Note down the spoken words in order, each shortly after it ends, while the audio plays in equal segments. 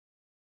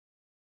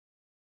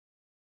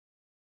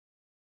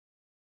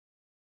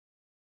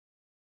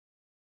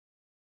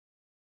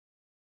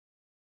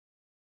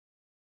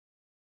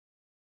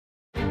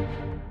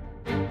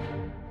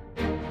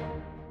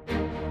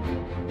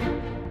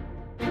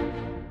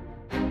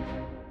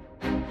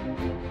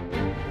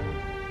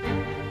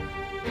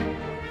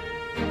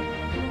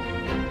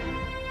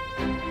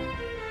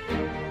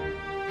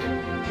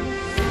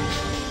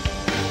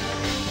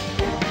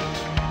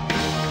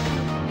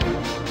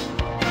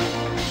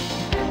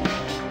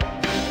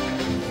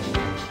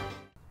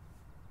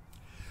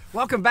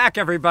Welcome back,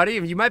 everybody.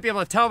 You might be able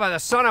to tell by the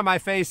sun on my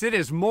face, it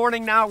is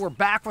morning now. We're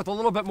back with a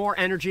little bit more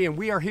energy, and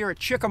we are here at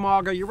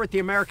Chickamauga. You're with the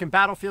American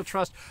Battlefield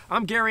Trust.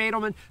 I'm Gary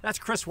Edelman. That's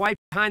Chris White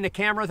behind the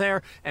camera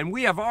there, and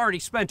we have already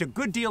spent a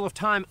good deal of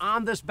time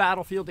on this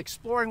battlefield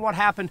exploring what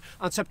happened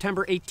on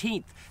September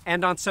 18th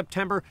and on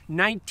September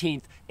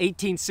 19th,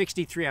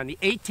 1863. On the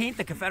 18th,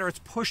 the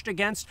Confederates pushed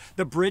against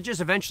the bridges,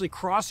 eventually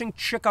crossing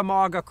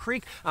Chickamauga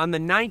Creek. On the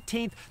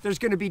 19th, there's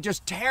going to be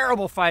just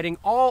terrible fighting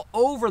all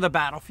over the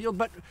battlefield,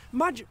 but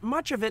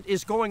much of it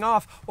is going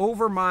off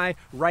over my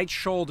right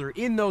shoulder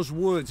in those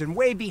woods and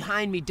way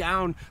behind me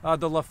down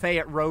the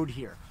Lafayette Road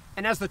here.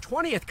 And as the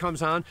 20th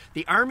comes on,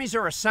 the armies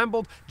are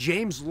assembled.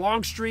 James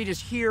Longstreet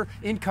is here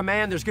in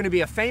command. There's going to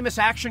be a famous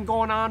action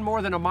going on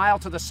more than a mile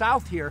to the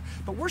south here.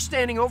 But we're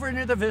standing over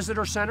near the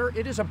visitor center.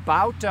 It is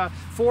about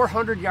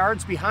 400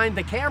 yards behind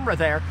the camera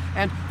there.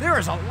 And there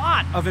is a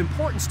lot of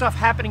important stuff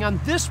happening on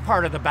this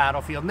part of the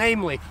battlefield,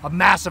 namely a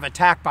massive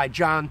attack by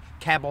John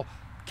Cabell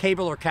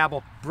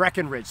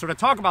Breckenridge. So to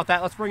talk about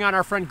that, let's bring on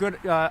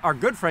our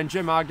good friend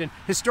Jim Ogden,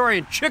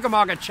 historian,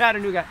 Chickamauga,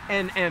 Chattanooga,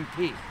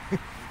 NMP.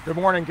 Good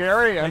morning,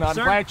 Gary, and I'm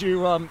sir. glad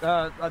you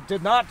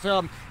did not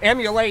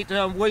emulate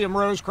William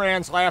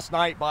Rosecrans last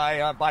night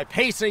by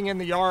pacing in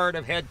the yard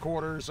of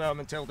headquarters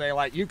until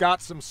daylight. You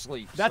got some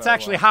sleep. That's so,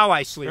 actually how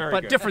I sleep,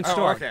 but good. different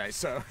story. Oh, okay,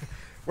 so.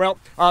 Well,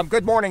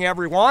 good morning,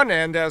 everyone,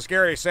 and as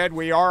Gary said,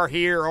 we are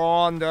here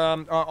on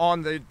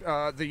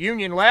the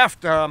Union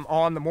left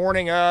on the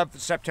morning of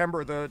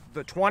September the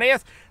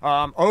 20th.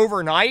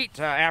 Overnight,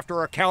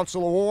 after a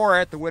council of war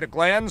at the Widow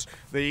Glens,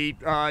 the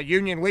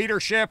Union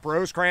leadership,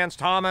 Rosecrans,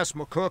 Thomas,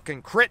 McCook,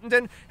 and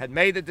Crittenden, had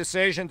made the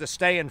decision to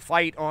stay and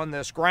fight on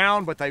this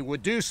ground, but they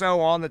would do so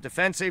on the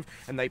defensive,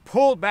 and they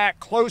pulled back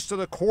close to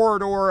the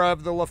corridor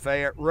of the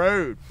Lafayette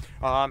Road.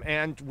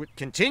 And would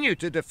continue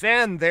to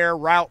defend their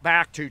route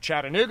back to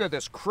Chattanooga,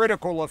 this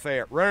critical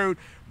Lafayette Road,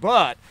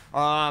 but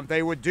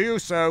they would do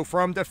so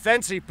from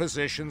defensive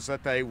positions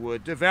that they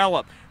would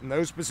develop. And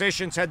those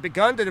positions had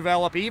begun to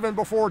develop even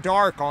before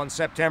dark on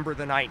September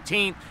the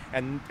 19th,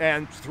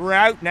 and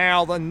throughout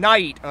now the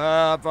night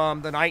of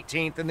the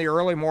 19th and the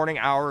early morning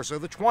hours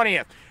of the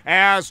 20th.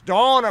 As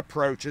dawn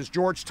approaches,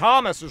 George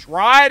Thomas is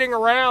riding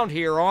around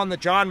here on the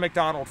John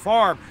McDonald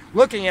farm,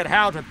 looking at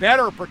how to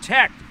better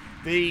protect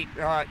the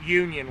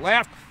Union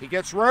left. He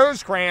gets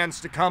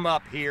Rosecrans to come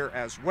up here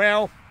as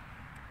well.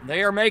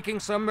 They are making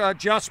some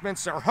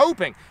adjustments. They're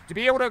hoping to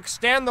be able to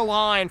extend the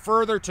line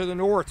further to the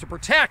north to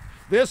protect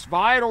this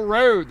vital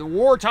road, the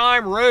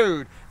wartime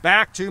road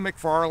back to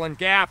McFarland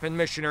Gap and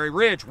Missionary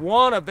Ridge,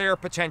 one of their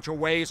potential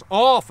ways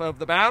off of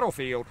the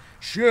battlefield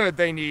should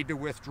they need to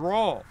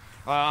withdraw.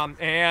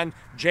 And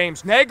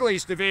James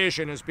Negley's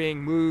division is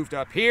being moved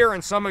up here,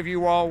 and some of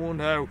you all will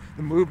know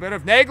the movement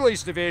of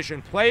Negley's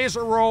division plays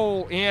a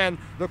role in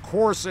the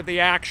course of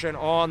the action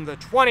on the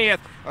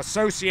 20th,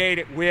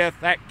 associated with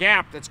that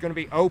gap that's going to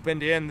be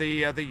opened in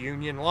the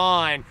Union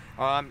line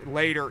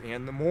later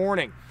in the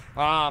morning.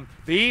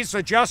 These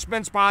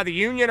adjustments by the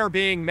Union are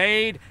being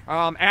made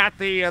at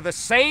the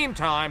same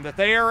time that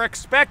they are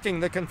expecting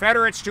the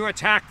Confederates to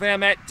attack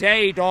them at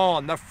day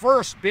dawn, the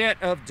first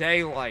bit of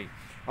daylight.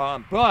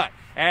 But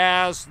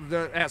as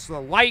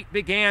the light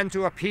began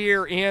to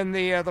appear in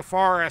the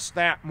forest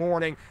that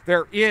morning,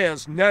 there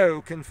is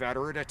no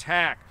Confederate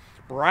attack.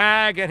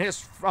 Bragg and his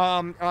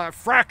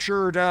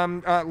fractured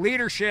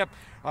leadership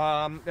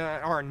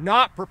are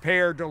not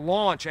prepared to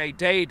launch a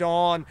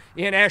day-dawn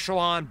in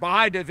echelon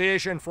by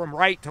division from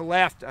right to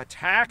left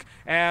attack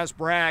as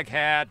Bragg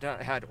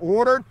had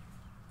ordered.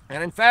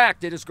 And in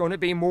fact, it is going to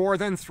be more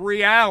than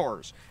 3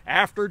 hours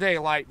after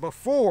daylight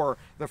before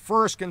the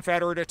first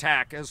Confederate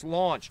attack is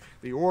launched.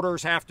 The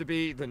orders have to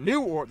be,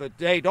 the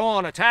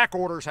day-dawn attack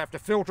orders have to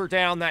filter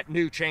down that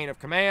new chain of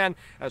command,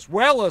 as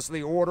well as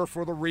the order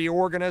for the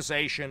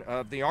reorganization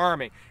of the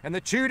Army. And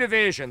the two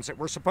divisions that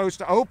were supposed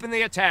to open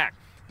the attack,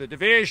 the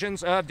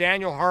divisions of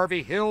Daniel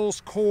Harvey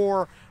Hill's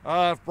corps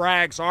of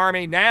Bragg's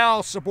army,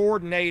 now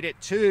subordinated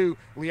to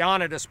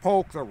Leonidas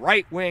Polk, the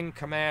right-wing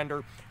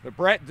commander.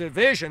 The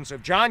divisions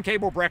of John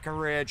Cabell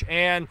Breckenridge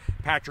and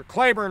Patrick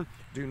Cleburne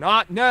do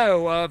not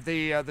know of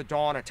the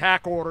dawn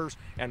attack orders,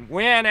 and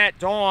when at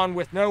dawn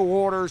with no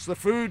orders the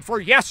food for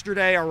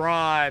yesterday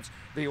arrives,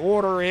 the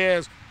order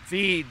is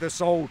feed the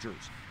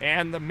soldiers,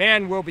 and the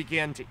men will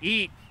begin to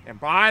eat, and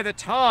by the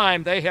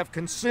time they have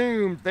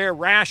consumed their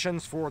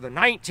rations for the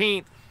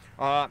 19th,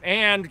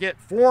 and get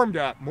formed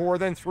up, more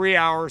than 3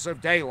 hours of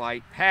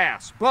daylight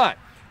pass. But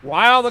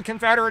while the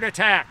Confederate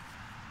attack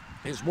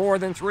is more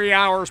than 3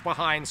 hours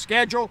behind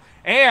schedule,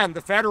 and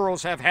the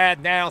Federals have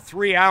had now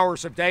 3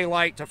 hours of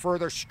daylight to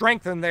further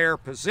strengthen their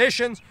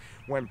positions,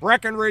 when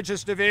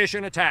Breckinridge's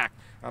division attacked,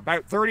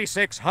 about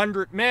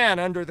 3,600 men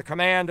under the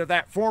command of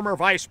that former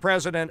Vice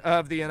President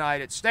of the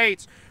United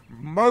States,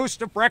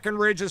 most of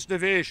Breckinridge's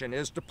division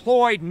is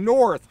deployed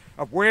north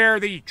of where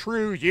the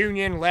true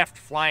Union left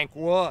flank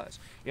was.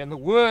 In the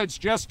woods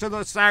just to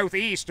the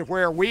southeast of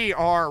where we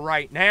are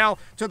right now,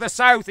 to the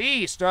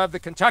southeast of the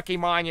Kentucky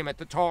Monument,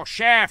 the tall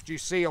shaft you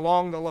see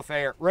along the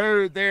Lafayette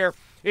Road there,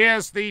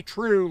 is the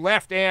true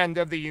left end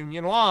of the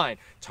Union line.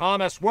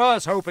 Thomas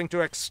was hoping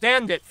to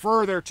extend it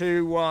further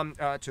to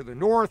the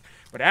north,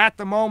 but at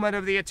the moment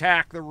of the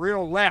attack, the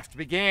real left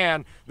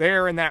began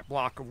there in that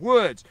block of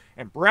woods.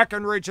 And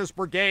Breckinridge's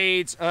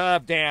brigades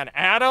of Dan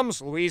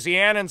Adams,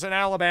 Louisianans and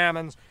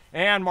Alabamans,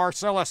 and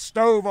Marcellus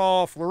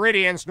Stovall,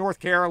 Floridians, North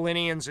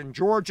Carolinians, and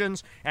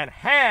Georgians, and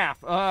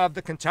half of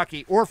the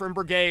Kentucky Orphan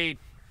Brigade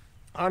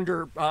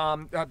under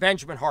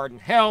Benjamin Hardin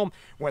Helm.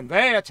 When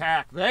they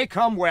attack, they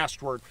come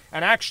westward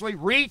and actually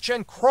reach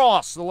and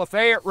cross the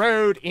Lafayette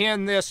Road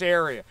in this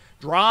area,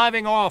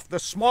 driving off the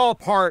small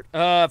part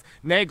of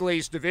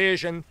Negley's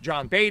division,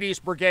 John Beatty's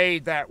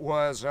brigade that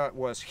was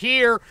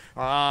here,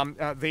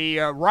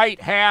 the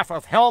right half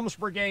of Helm's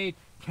brigade,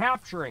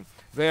 capturing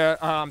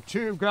the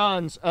 2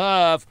 guns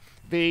of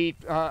the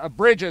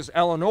Bridges,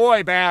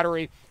 Illinois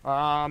battery,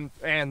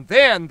 and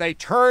then they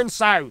turn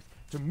south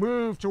to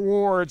move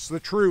towards the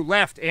true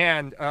left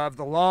end of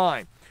the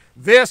line.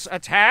 This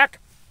attack,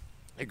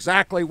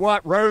 exactly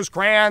what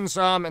Rosecrans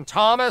and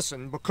Thomas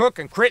and McCook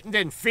and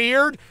Crittenden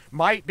feared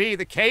might be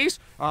the case.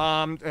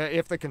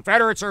 If the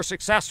Confederates are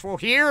successful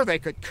here, they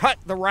could cut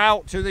the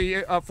route to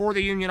the for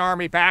the Union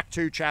Army back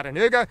to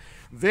Chattanooga.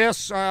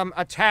 This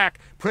attack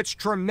puts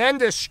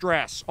tremendous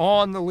stress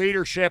on the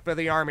leadership of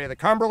the Army of the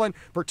Cumberland,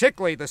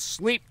 particularly the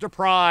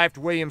sleep-deprived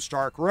William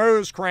Stark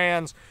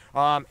Rosecrans,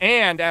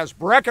 and as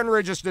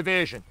Breckinridge's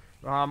division,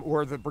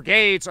 or the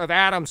brigades of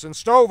Adams and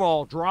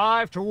Stovall,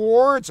 drive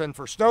towards, and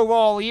for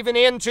Stovall even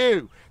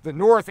into, the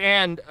north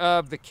end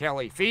of the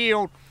Kelly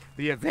Field,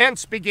 the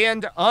events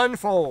begin to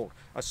unfold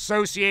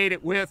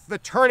associated with the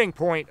turning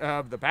point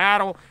of the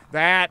battle,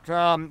 that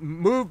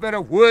movement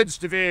of Wood's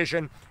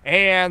division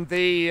and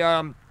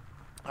the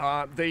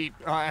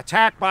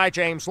attack by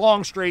James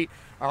Longstreet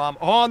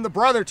on the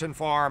Brotherton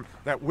farm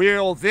that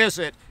we'll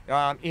visit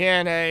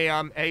in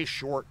a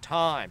short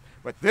time.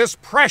 But this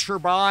pressure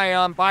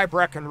by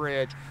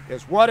Breckinridge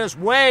is what is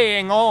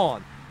weighing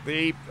on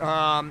the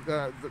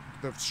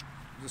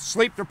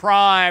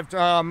sleep-deprived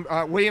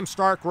William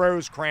Stark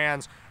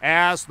Rosecrans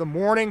as the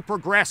morning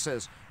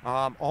progresses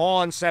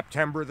on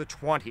September the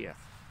 20th.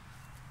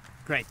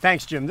 Great.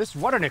 Thanks, Jim.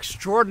 What an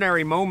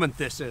extraordinary moment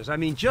this is. I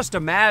mean, just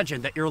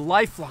imagine that your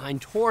lifeline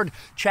toward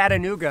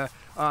Chattanooga,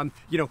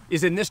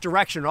 is in this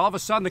direction. All of a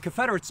sudden, the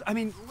Confederates,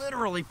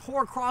 literally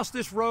pour across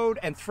this road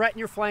and threaten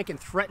your flank and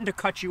threaten to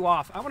cut you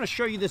off. I want to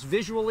show you this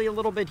visually a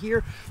little bit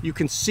here. You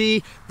can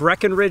see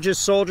Breckinridge's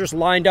soldiers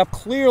lined up,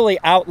 clearly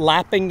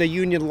outlapping the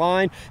Union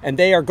line, and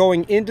they are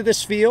going into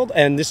this field,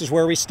 and this is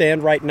where we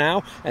stand right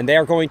now, and they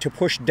are going to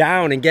push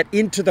down and get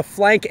into the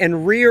flank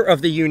and rear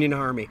of the Union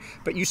Army.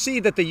 But you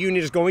see that the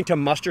Union is going to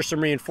muster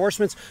some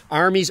reinforcements.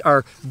 Armies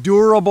are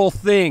durable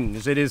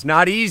things. It is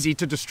not easy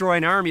to destroy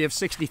an army of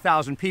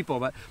 60,000 people.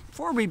 But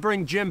before we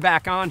bring Jim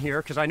back on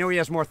here, because I know he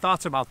has more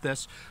thoughts about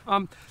this,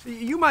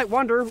 you might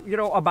wonder,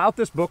 about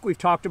this book. We've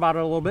talked about it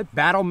a little bit,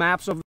 Battle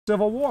Maps of the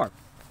Civil War.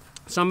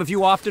 Some of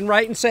you often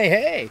write and say,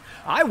 hey,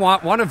 I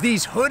want one of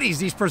these hoodies,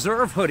 these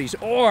preserve hoodies,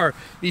 or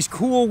these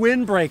cool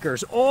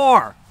windbreakers,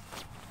 or,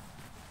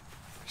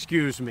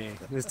 excuse me,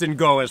 this didn't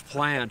go as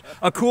planned,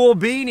 a cool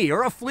beanie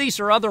or a fleece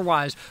or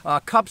otherwise,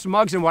 cups,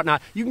 mugs, and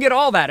whatnot. You can get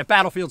all that at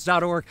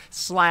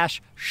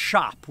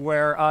battlefields.org/shop,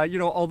 where,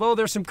 although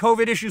there's some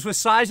COVID issues with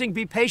sizing,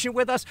 be patient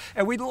with us,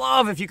 and we'd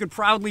love if you could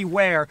proudly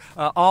wear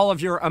all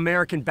of your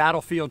American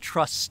Battlefield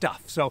Trust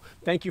stuff. So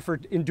thank you for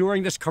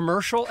enduring this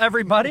commercial,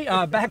 everybody.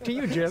 Back to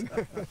you, Jim.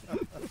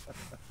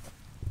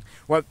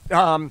 Well,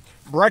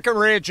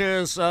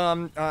 Breckinridge's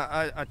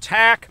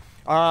attack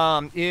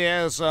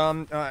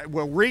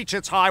will reach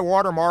its high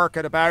water mark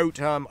at about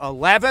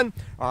 11.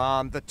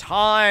 The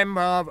time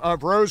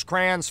of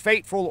Rosecrans'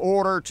 fateful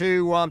order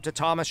to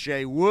Thomas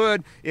J.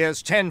 Wood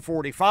is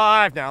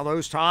 10:45. Now,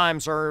 those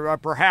times are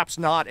perhaps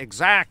not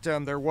exact.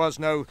 There was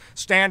no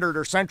standard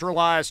or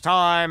centralized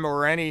time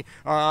or any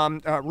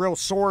real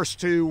source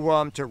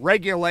to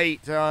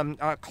regulate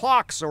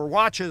clocks or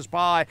watches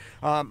by,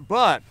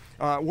 but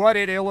what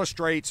it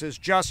illustrates is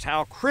just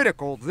how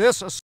critical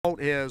this assault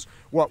is.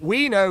 What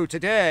we know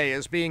today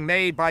is being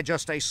made by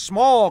just a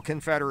small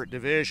Confederate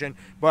division,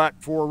 but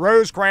for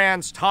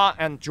Rosecrans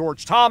and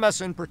George Thomas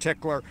in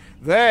particular,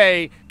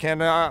 they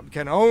can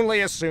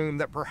only assume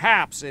that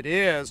perhaps it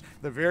is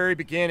the very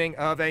beginning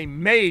of a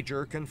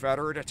major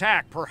Confederate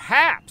attack.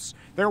 Perhaps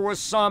there was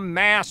some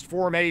massed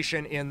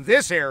formation in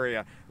this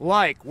area,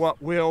 like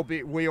what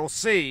we'll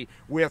see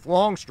with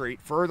Longstreet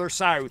further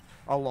south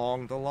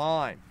along the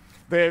line.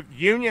 The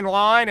Union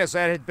line, as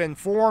that had been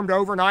formed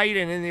overnight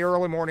and in the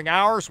early morning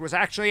hours, was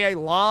actually a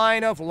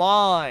line of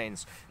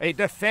lines, a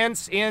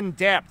defense in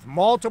depth,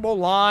 multiple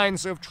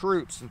lines of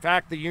troops. In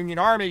fact, the Union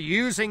Army,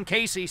 using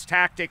Casey's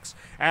tactics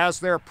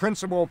as their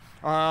principal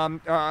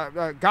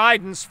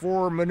guidance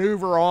for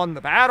maneuver on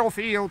the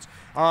battlefields,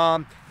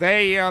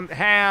 They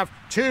have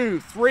 2,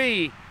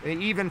 3,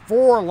 even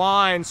 4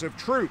 lines of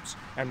troops.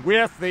 And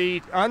with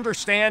the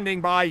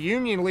understanding by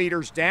Union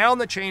leaders down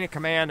the chain of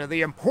command of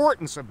the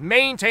importance of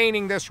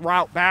maintaining this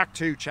route back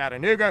to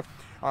Chattanooga,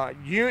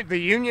 the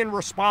Union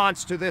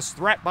response to this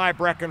threat by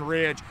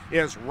Breckinridge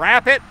is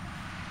rapid.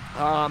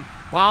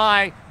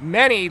 By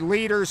many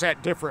leaders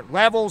at different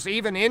levels,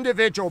 even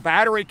individual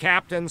battery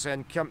captains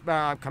and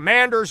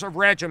commanders of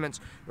regiments,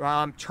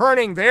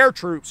 turning their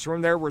troops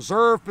from their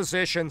reserve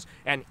positions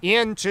and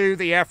into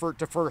the effort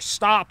to first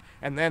stop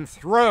and then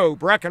throw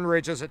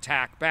Breckinridge's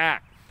attack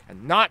back.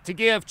 And not to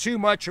give too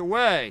much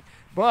away,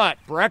 but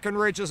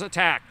Breckinridge's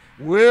attack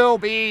will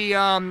be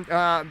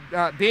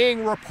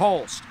being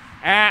repulsed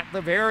at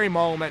the very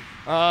moment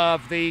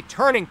of the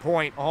turning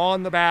point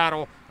on the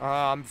battle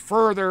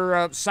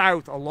further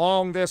south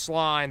along this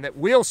line that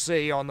we'll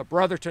see on the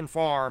Brotherton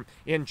farm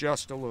in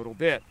just a little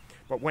bit.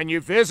 But when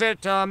you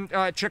visit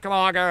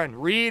Chickamauga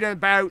and read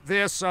about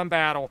this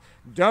battle,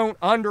 don't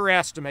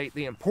underestimate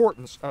the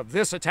importance of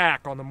this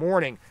attack on the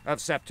morning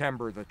of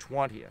September the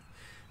 20th.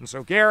 And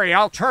so, Gary,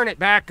 I'll turn it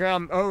back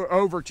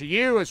over to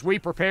you as we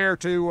prepare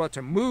to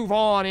move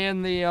on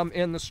in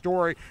the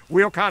story.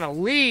 We'll kind of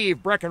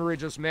leave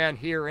Breckinridge's men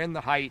here in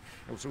the height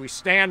as we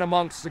stand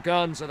amongst the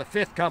guns of the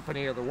 5th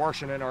Company of the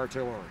Washington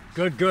Artillery.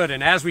 Good, good.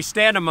 And as we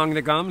stand among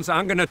the guns,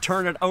 I'm going to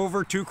turn it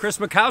over to Chris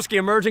Mikowski,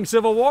 Emerging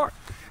Civil War.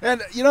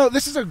 And, you know,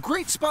 this is a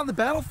great spot in the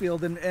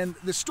battlefield, and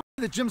the story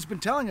that Jim's been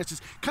telling us is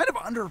kind of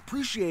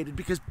underappreciated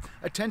because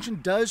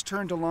attention does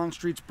turn to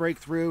Longstreet's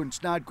breakthrough and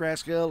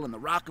Snodgrass Hill and the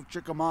Rock of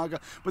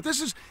Chickamauga, but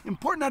this is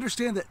important to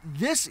understand that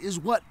this is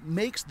what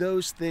makes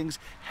those things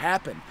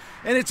happen.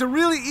 And it's a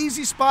really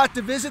easy spot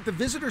to visit. The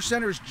Visitor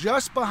Center is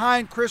just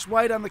behind Chris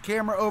White on the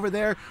camera over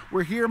there.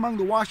 We're here among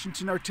the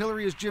Washington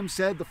Artillery, as Jim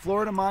said, the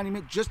Florida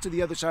Monument just to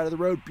the other side of the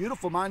road.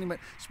 Beautiful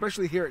monument,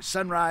 especially here at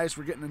sunrise.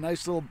 We're getting a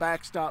nice little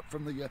backstop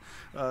from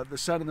the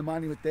sun and the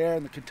monument there,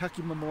 and the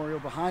Kentucky Memorial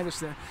behind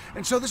us there.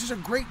 And so this is a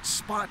great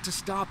spot to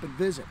stop and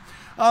visit.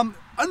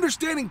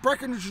 Understanding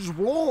Breckinridge's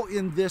role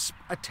in this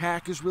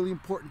attack is really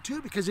important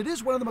too, because it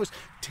is one of the most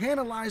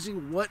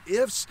tantalizing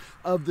what-ifs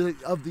of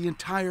the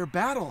entire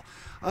battle.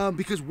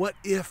 Because what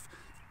if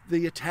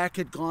the attack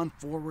had gone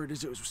forward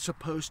as it was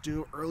supposed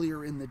to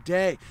earlier in the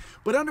day?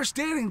 But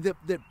understanding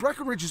that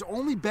Breckinridge has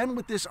only been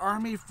with this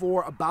army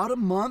for about a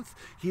month.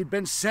 He had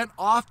been sent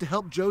off to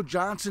help Joe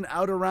Johnson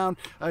out around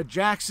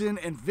Jackson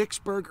and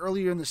Vicksburg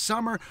earlier in the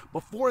summer.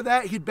 Before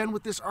that, he'd been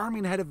with this army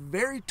and had a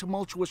very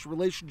tumultuous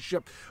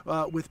relationship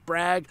with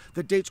Bragg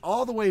that dates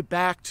all the way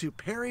back to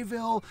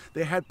Perryville.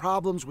 They had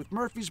problems with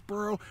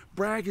Murfreesboro.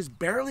 Bragg has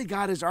barely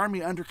got his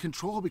army under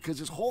control because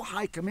his whole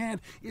high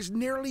command is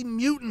nearly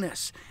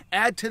mutinous.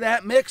 Add to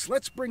that mix,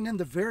 let's bring in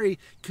the very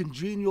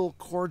congenial,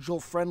 cordial,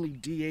 friendly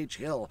D.H.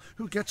 Hill,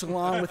 who gets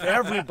along with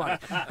everybody.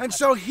 And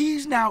so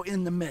he's now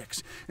in the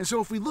mix. And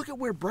so if we look at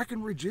where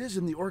Breckinridge is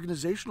in the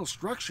organizational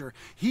structure,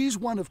 he's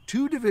one of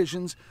 2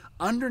 divisions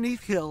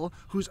underneath Hill,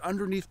 who's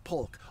underneath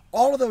Polk.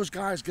 All of those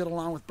guys get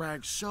along with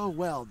Bragg so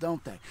well,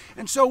 don't they?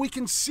 And so we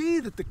can see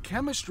that the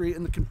chemistry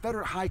in the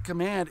Confederate High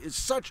Command is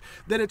such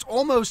that it's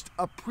almost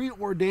a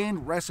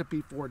preordained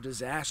recipe for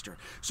disaster.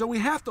 So we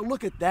have to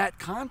look at that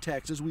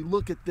context as we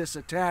look at this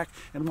attack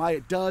and why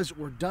it does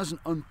or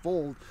doesn't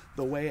unfold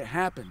the way it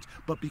happens.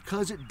 But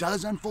because it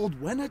does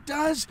unfold when it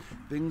does,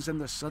 things in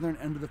the southern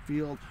end of the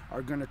field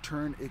are going to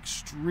turn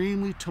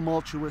extremely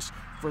tumultuous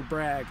for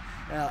Bragg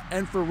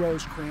and for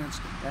Rosecrans.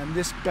 And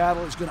this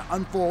battle is going to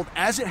unfold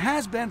as it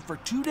has been for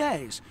 2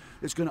 days.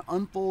 It's going to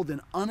unfold in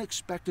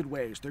unexpected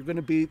ways. They're going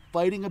to be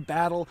fighting a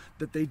battle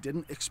that they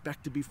didn't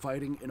expect to be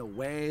fighting in a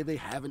way they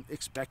haven't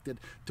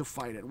expected to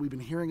fight it. We've been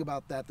hearing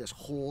about that this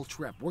whole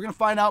trip. We're going to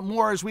find out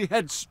more as we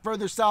head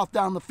further south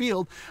down the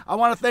field. I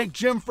want to thank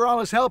Jim for all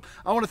his help.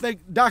 I want to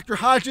thank Dr.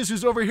 Hodges,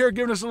 who's over here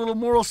giving us a little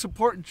moral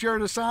support and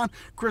cheering us on,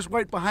 Chris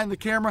White behind the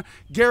camera,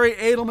 Gary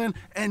Edelman,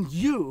 and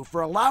you for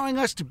allowing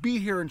us to be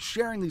here and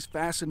sharing these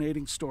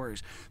fascinating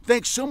stories.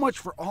 Thanks so much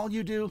for all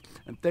you do,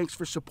 and thanks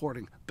for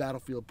supporting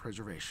Battlefield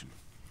Preservation.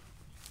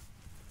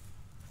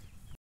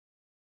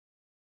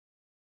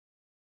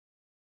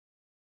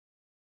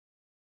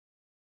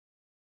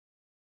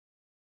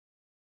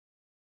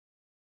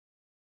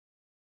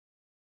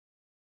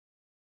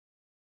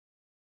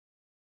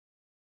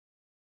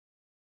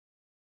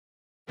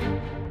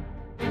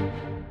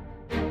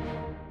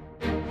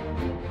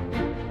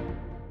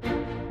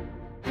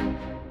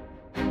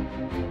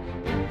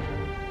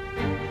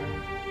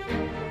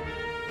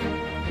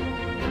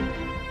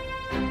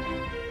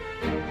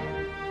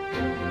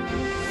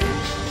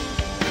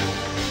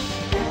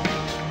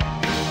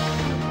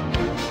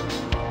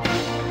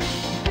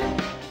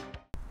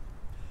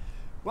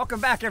 Welcome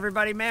back,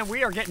 everybody. Man,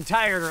 we are getting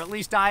tired, or at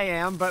least I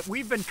am, but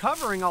we've been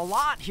covering a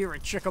lot here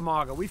at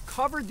Chickamauga. We've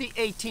covered the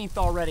 18th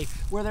already,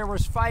 where there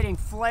was fighting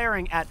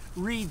flaring at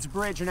Reed's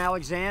Bridge and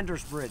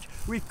Alexander's Bridge.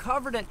 We've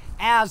covered it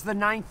as the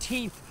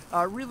 19th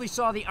really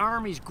saw the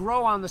armies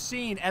grow on the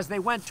scene as they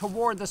went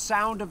toward the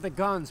sound of the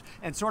guns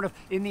and sort of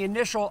in the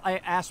initial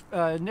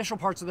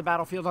parts of the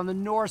battlefield on the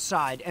north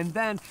side. And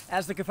then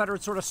as the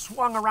Confederates sort of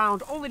swung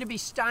around, only to be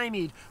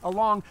stymied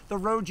along the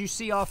road you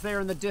see off there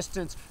in the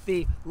distance,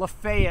 the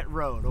Lafayette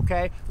Road,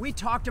 okay? We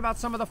talked about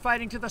some of the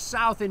fighting to the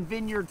south in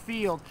Vineyard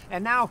Field,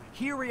 and now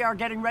here we are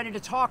getting ready to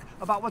talk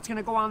about what's going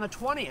to go on the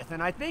 20th.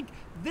 And I think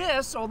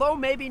this, although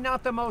maybe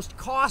not the most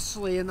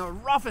costly and the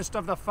roughest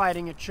of the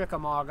fighting at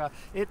Chickamauga,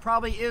 it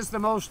probably is the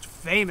most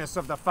famous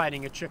of the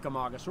fighting at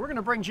Chickamauga. So we're going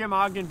to bring Jim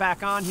Ogden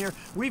back on here.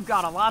 We've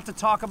got a lot to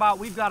talk about.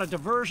 We've got a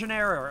diversion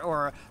error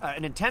or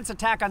an intense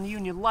attack on the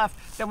Union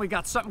left. Then we've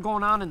got something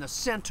going on in the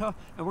center,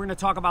 and we're going to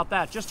talk about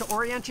that. Just to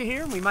orient you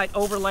here, we might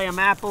overlay a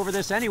map over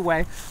this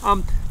anyway.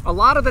 A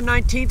lot of the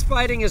 19th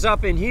fighting is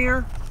up in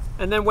here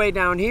and then way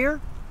down here.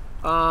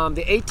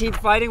 The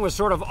 18th fighting was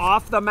sort of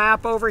off the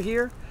map over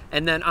here.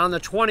 And then on the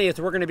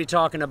 20th, we're going to be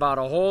talking about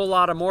a whole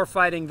lot of more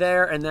fighting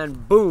there, and then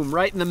boom,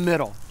 right in the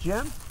middle.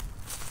 Jim?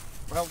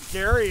 Well,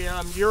 Gary,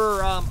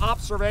 your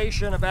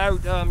observation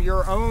about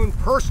your own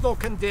personal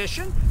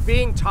condition,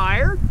 being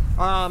tired,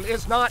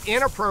 is not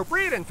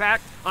inappropriate. In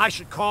fact, I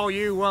should call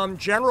you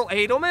General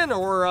Edelman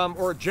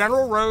or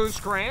General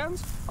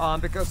Rosecrans,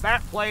 because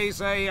that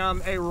plays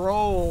a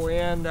role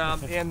in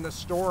the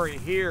story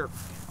here.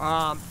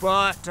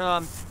 But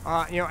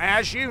you know,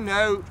 as you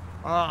note,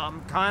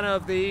 kind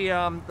of the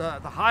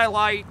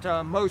highlight,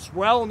 most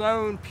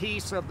well-known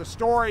piece of the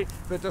story,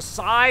 the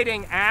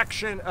deciding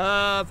action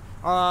of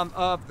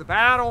the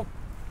battle,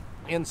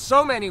 in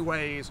so many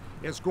ways,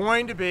 is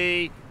going to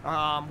be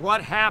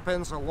what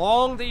happens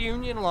along the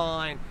Union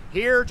line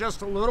here,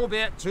 just a little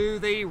bit to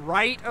the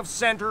right of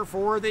center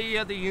for the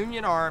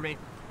Union Army,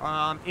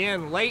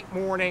 in late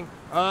morning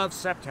of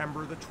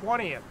September the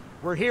 20th.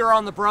 We're here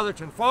on the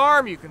Brotherton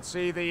Farm. You can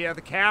see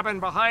the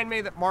cabin behind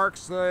me that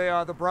marks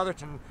the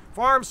Brotherton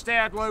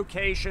farmstead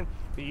location.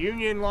 The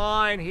Union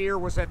line here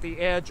was at the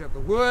edge of the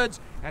woods,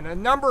 and a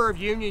number of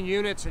Union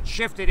units had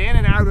shifted in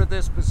and out of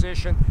this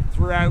position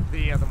throughout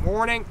the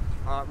morning.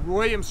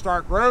 William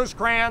Stark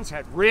Rosecrans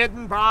had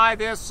ridden by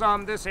this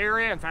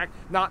area, in fact,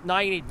 not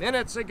 90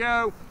 minutes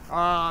ago,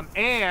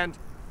 and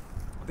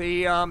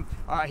he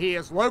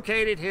has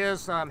located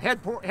his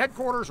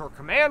headquarters or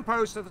command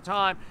post at the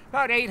time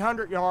about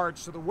 800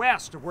 yards to the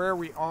west of where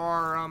we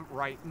are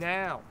right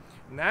now.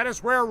 And that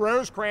is where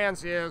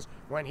Rosecrans is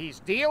when he's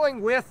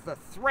dealing with the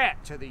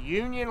threat to the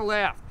Union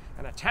left,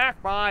 an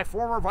attack by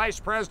former Vice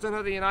President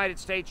of the United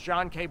States,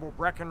 John Cabell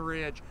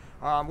Breckenridge,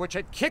 which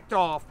had kicked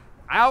off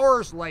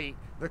hours late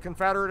the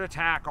Confederate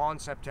attack on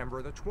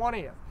September the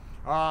 20th.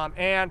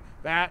 And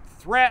that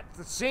threat,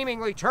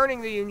 seemingly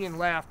turning the Union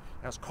left,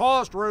 has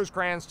caused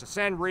Rosecrans to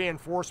send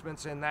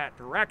reinforcements in that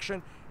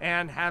direction.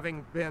 And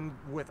having been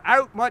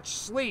without much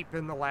sleep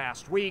in the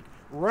last week,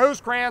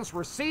 Rosecrans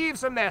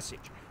receives a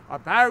message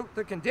about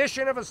the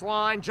condition of his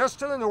line just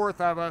to the north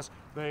of us,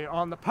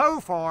 on the Poe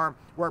Farm,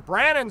 where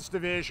Brannan's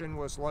division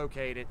was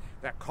located,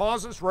 that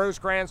causes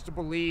Rosecrans to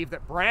believe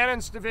that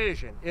Brannan's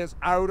division is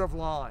out of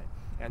line.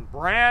 And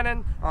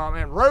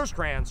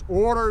Rosecrans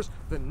orders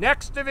the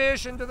next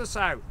division to the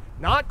south,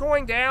 not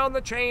going down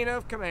the chain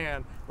of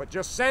command, but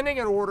just sending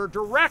an order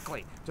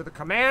directly to the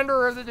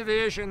commander of the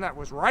division that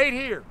was right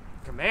here,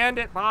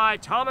 commanded by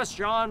Thomas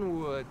John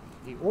Wood.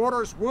 He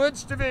orders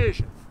Wood's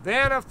division,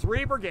 then of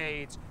 3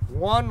 brigades,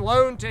 one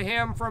loaned to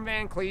him from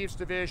Van Cleve's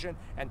division,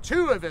 and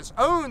 2 of his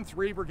own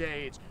 3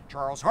 brigades,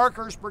 Charles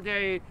Harker's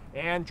brigade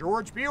and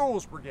George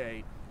Buell's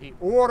brigade. He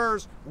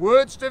orders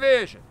Wood's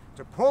division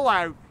to pull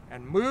out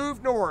and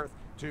move north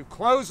to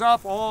close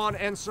up on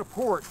and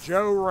support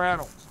Joe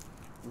Reynolds.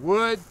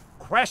 Wood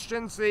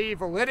questions the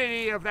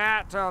validity of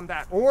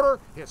that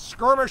order. His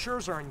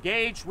skirmishers are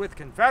engaged with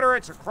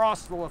Confederates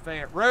across the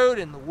Lafayette Road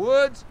in the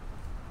woods,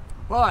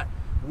 but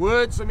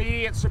Wood's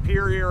immediate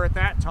superior at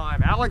that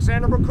time,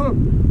 Alexander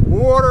McCook,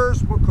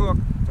 orders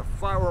Wood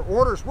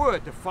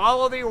to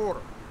follow the order,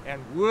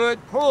 and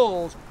Wood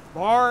pulls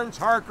Barnes,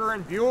 Harker,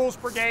 and Buell's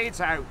brigades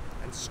out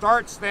and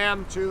starts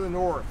them to the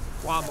north,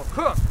 while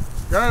McCook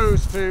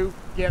goes to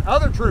get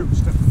other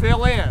troops to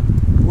fill in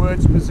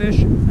Wood's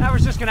position. I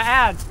was just going to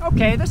add,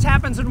 okay, this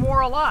happens in war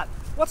a lot.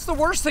 What's the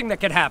worst thing that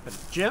could happen,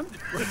 Jim?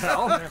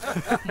 Well,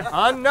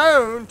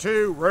 unknown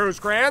to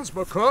Rosecrans,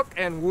 McCook,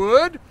 and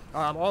Wood,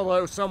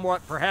 although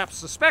somewhat perhaps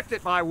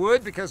suspected by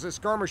Wood because his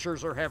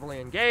skirmishers are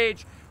heavily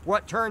engaged,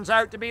 what turns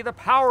out to be the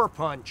power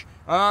punch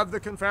of the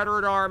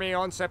Confederate Army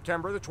on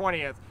September the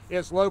 20th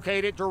is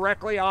located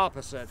directly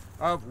opposite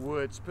of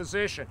Wood's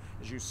position.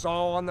 As you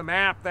saw on the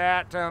map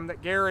that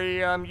Gary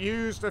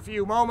used a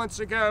few moments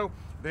ago,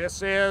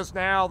 this is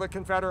now the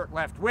Confederate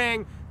left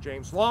wing.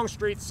 James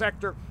Longstreet's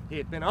sector. He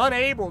had been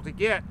unable to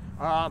get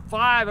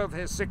 5 of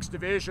his 6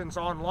 divisions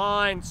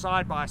online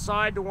side by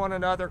side to one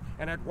another,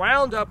 and had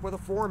wound up with a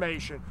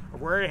formation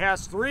where he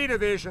has 3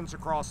 divisions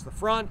across the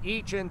front,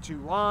 each in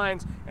 2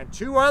 lines, and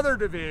 2 other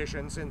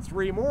divisions in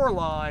 3 more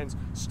lines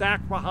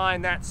stacked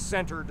behind that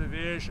center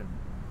division.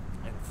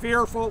 And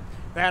fearful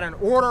that an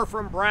order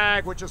from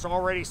Bragg, which has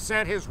already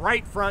sent his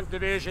right front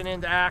division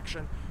into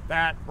action,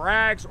 that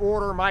Bragg's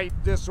order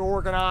might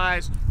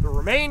disorganize the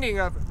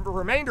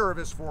remainder of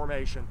his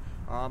formation.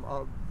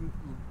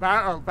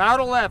 About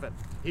 11,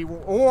 he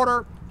will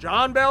order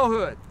John Bell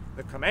Hood,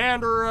 the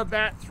commander of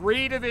that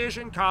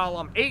 3-division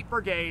column, 8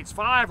 brigades,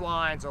 5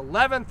 lines,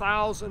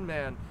 11,000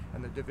 men,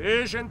 and the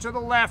division to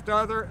the left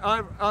of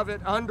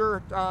it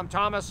under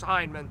Thomas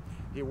Hindman.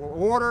 He will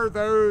order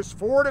those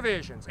 4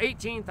 divisions,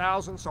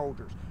 18,000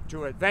 soldiers,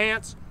 to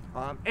advance,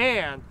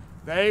 and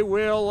they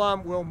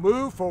will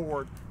move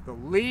forward. The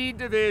lead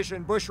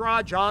division,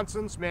 Bushrod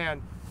Johnson's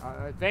men,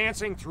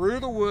 advancing through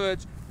the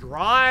woods,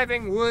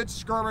 driving woods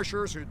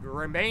skirmishers who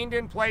remained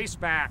in place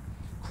back,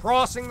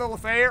 crossing the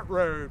Lafayette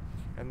Road,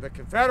 and the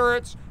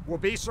Confederates will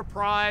be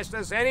surprised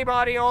as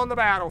anybody on the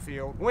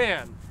battlefield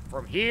when,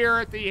 from here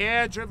at the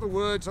edge of the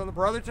woods on the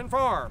Brotherton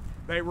Farm,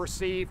 they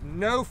receive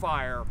no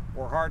fire,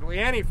 or hardly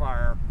any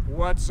fire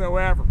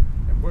whatsoever.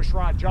 And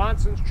Bushrod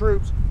Johnson's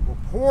troops will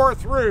pour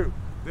through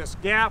this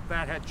gap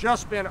that had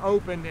just been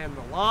opened in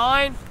the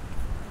line.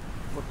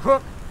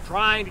 McCook,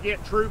 trying to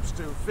get troops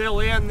to fill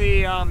in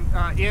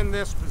in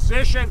this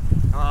position,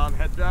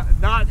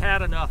 had not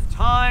had enough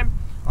time,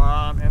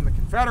 and the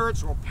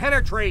Confederates will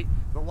penetrate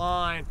the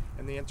line,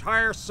 and the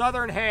entire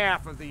southern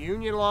half of the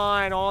Union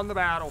line on the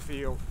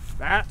battlefield,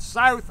 that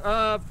south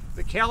of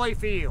the Kelly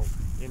Field,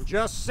 in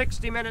just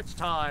 60 minutes'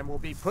 time will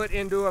be put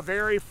into a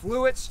very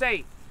fluid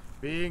state,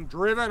 being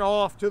driven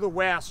off to the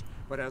west.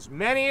 But as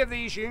many of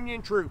these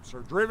Union troops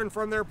are driven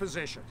from their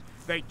positions,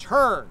 they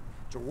turn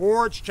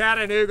towards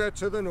Chattanooga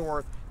to the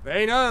north.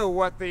 They know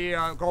what the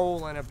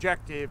goal and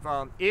objective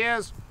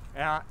is,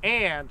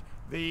 and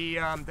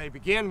they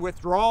begin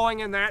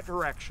withdrawing in that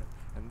direction.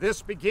 And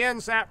this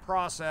begins that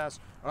process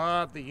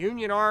of the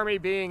Union Army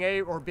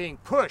being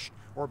pushed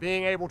or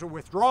being able to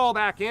withdraw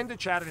back into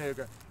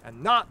Chattanooga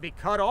and not be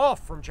cut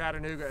off from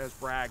Chattanooga as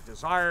Bragg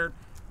desired.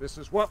 This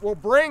is what will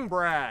bring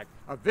Bragg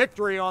a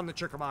victory on the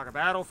Chickamauga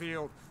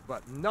battlefield,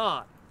 but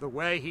not the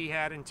way he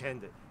had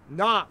intended.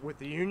 Not with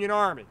the Union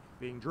Army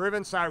being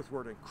driven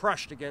southward and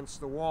crushed against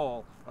the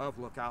wall of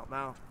Lookout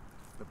Mountain.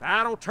 The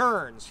battle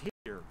turns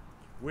here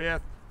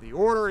with the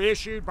order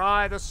issued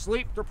by the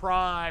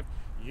sleep-deprived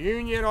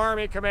Union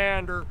Army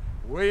commander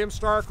William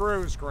Stark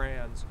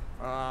Rosecrans,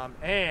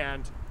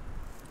 and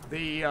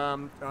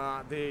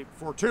the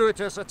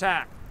fortuitous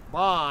attack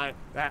by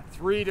that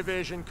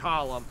 3-division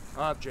column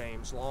of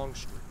James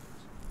Longstreet.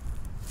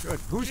 Good.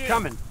 Who's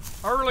coming?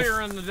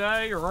 Earlier in the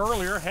day, or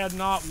earlier, had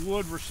not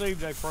Wood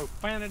received a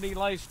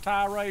profanity-laced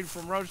tirade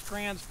from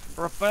Rosecrans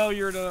for a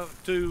failure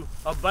to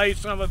obey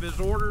some of his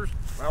orders?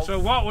 Well, so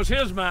what was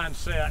his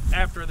mindset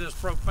after this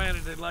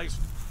profanity-laced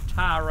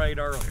tirade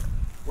earlier?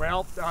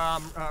 Well,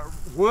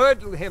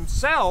 Wood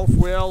himself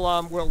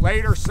will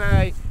later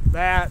say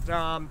that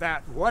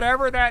that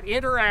whatever that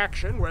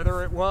interaction,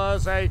 whether it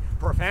was a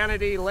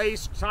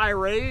profanity-laced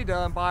tirade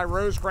by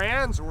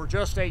Rosecrans or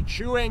just a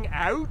chewing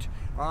out,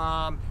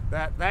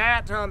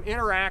 that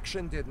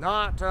interaction did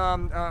not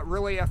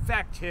really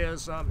affect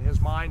his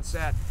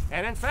mindset.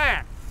 And in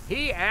fact,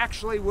 he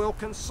actually will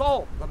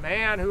consult the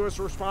man who is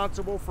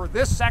responsible for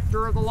this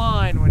sector of the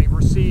line when he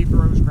received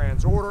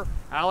Rosecrans' order,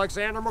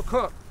 Alexander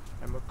McCook.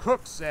 And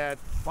McCook said,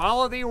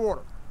 "Follow the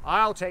order.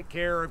 I'll take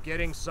care of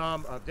getting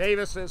some of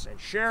Davis's and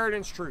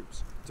Sheridan's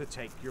troops to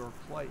take your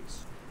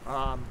place."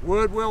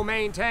 Wood will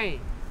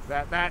maintain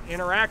that that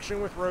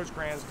interaction with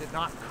Rosecrans did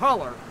not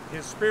color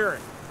his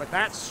spirit, but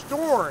that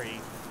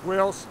story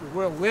will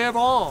live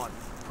on,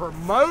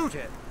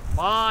 promoted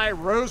by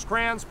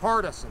Rosecrans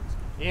partisans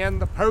in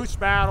the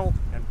post-battle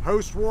and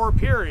post-war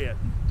period,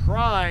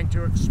 trying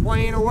to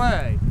explain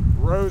away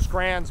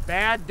Rosecrans'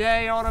 bad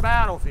day on a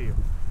battlefield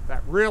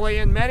that really,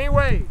 in many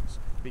ways,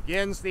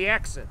 begins the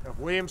exit of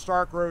William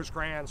Stark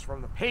Rosecrans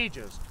from the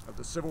pages of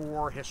the Civil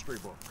War history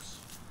books.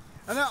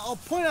 And now I'll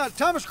point out,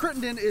 Thomas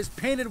Crittenden is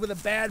painted with a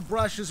bad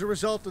brush as a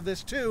result of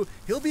this too.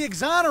 He'll be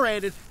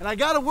exonerated, and I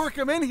gotta work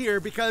him in here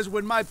because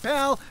when my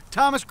pal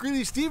Thomas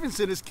Greeley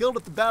Stevenson is killed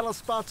at the Battle of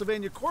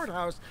Spotsylvania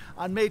Courthouse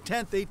on May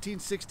 10th,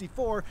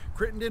 1864,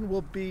 Crittenden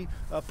will be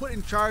put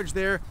in charge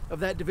there of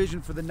that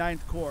division for the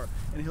 9th Corps.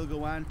 And he'll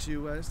go on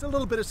to just a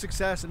little bit of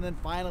success and then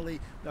finally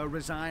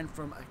resign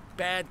from a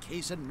bad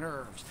case of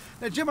nerves.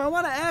 Now, Jim, I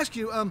want to ask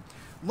you,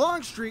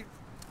 Longstreet,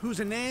 who's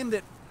a name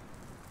that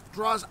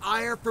draws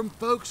ire from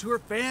folks who are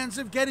fans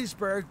of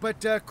Gettysburg,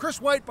 but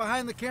Chris White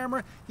behind the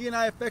camera, he and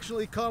I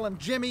affectionately call him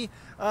Jimmy.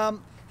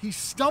 He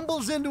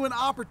stumbles into an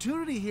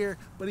opportunity here,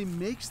 but he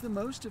makes the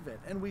most of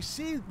it. And we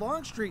see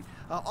Longstreet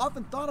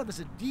often thought of as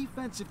a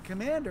defensive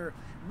commander,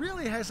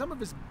 really has some of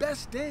his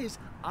best days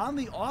on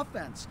the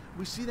offense.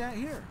 We see that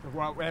here.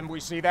 Well, and we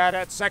see that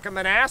at Second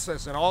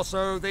Manassas and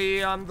also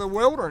the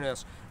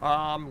Wilderness.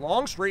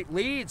 Longstreet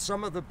leads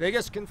some of the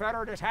biggest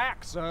Confederate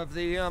attacks of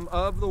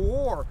the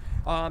war.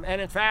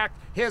 And in fact,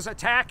 his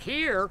attack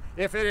here,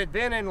 if it had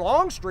been in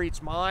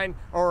Longstreet's mind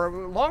or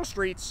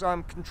Longstreet's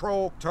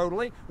control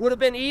totally, would have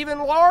been even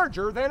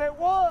larger than it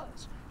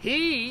was.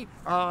 He,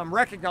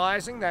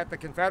 recognizing that the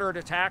Confederate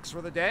attacks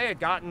for the day had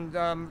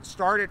gotten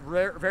started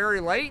very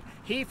late,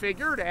 he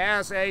figured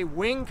as a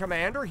wing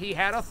commander he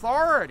had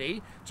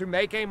authority to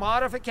make a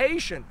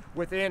modification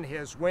within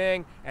his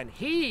wing, and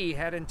he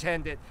had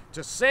intended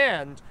to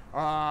send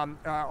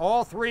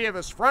all three of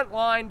his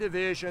frontline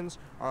divisions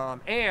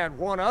and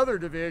one other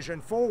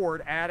division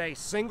forward at a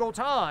single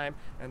time,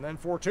 and then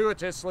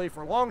fortuitously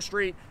for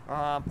Longstreet,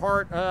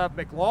 part of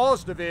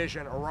McLaws'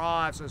 division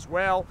arrives as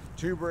well,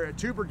 two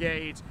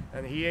brigades,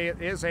 and he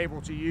is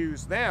able to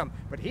use them.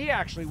 But he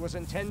actually was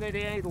intended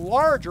a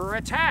larger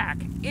attack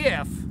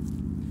if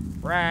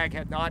Bragg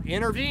had not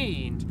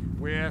intervened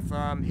with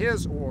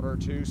his order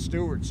to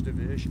Stewart's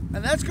division.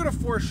 And that's going to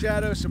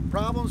foreshadow some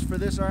problems for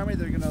this army.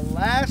 They're going to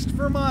last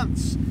for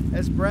months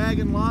as Bragg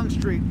and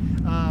Longstreet.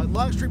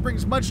 Longstreet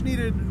brings much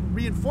needed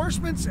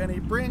reinforcements, and he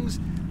brings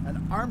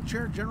an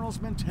armchair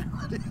general's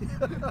mentality.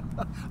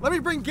 Let me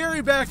bring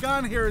Gary back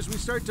on here as we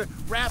start to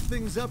wrap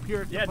things up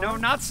here. Yeah, no,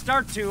 not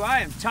start to. I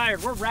am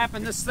tired. We're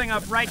wrapping this thing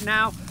up right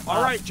now.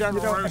 All right,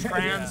 General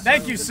Rosecrans.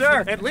 Thank you,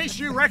 sir. At least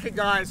you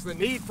recognize the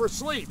need for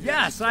sleep.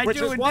 Yes, I do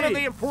Which is one of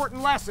indeed. the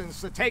important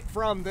lessons to take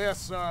from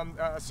this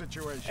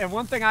situation. And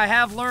one thing I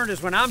have learned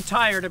is when I'm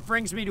tired, it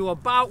brings me to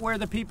about where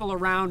the people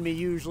around me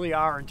usually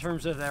are in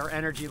terms of their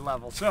energy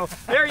level. So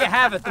there you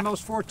have it, the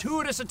most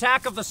fortuitous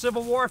attack of the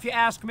Civil War, if you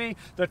ask me,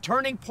 the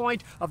turning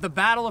point of the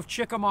Battle of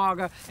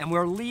Chickamauga, and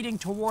we're leading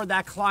toward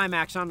that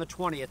climax on the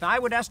 20th. I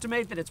would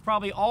estimate that it's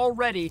probably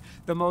already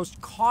the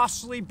most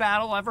costly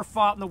battle ever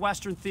fought in the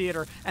Western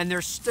Theater, and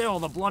there's still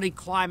the bloody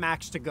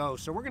climax to go.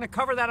 So we're going to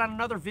cover that on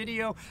another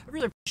video. I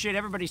really appreciate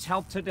everybody's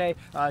help today.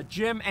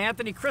 Jim,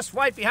 Anthony, Chris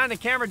White behind the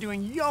camera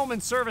doing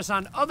yeoman service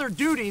on other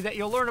duty that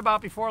you'll learn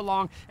about before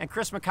long, and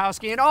Chris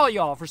Mikowski and all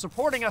y'all for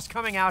supporting us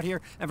coming out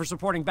here and for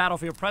supporting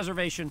battlefield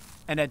preservation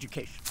and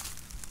education.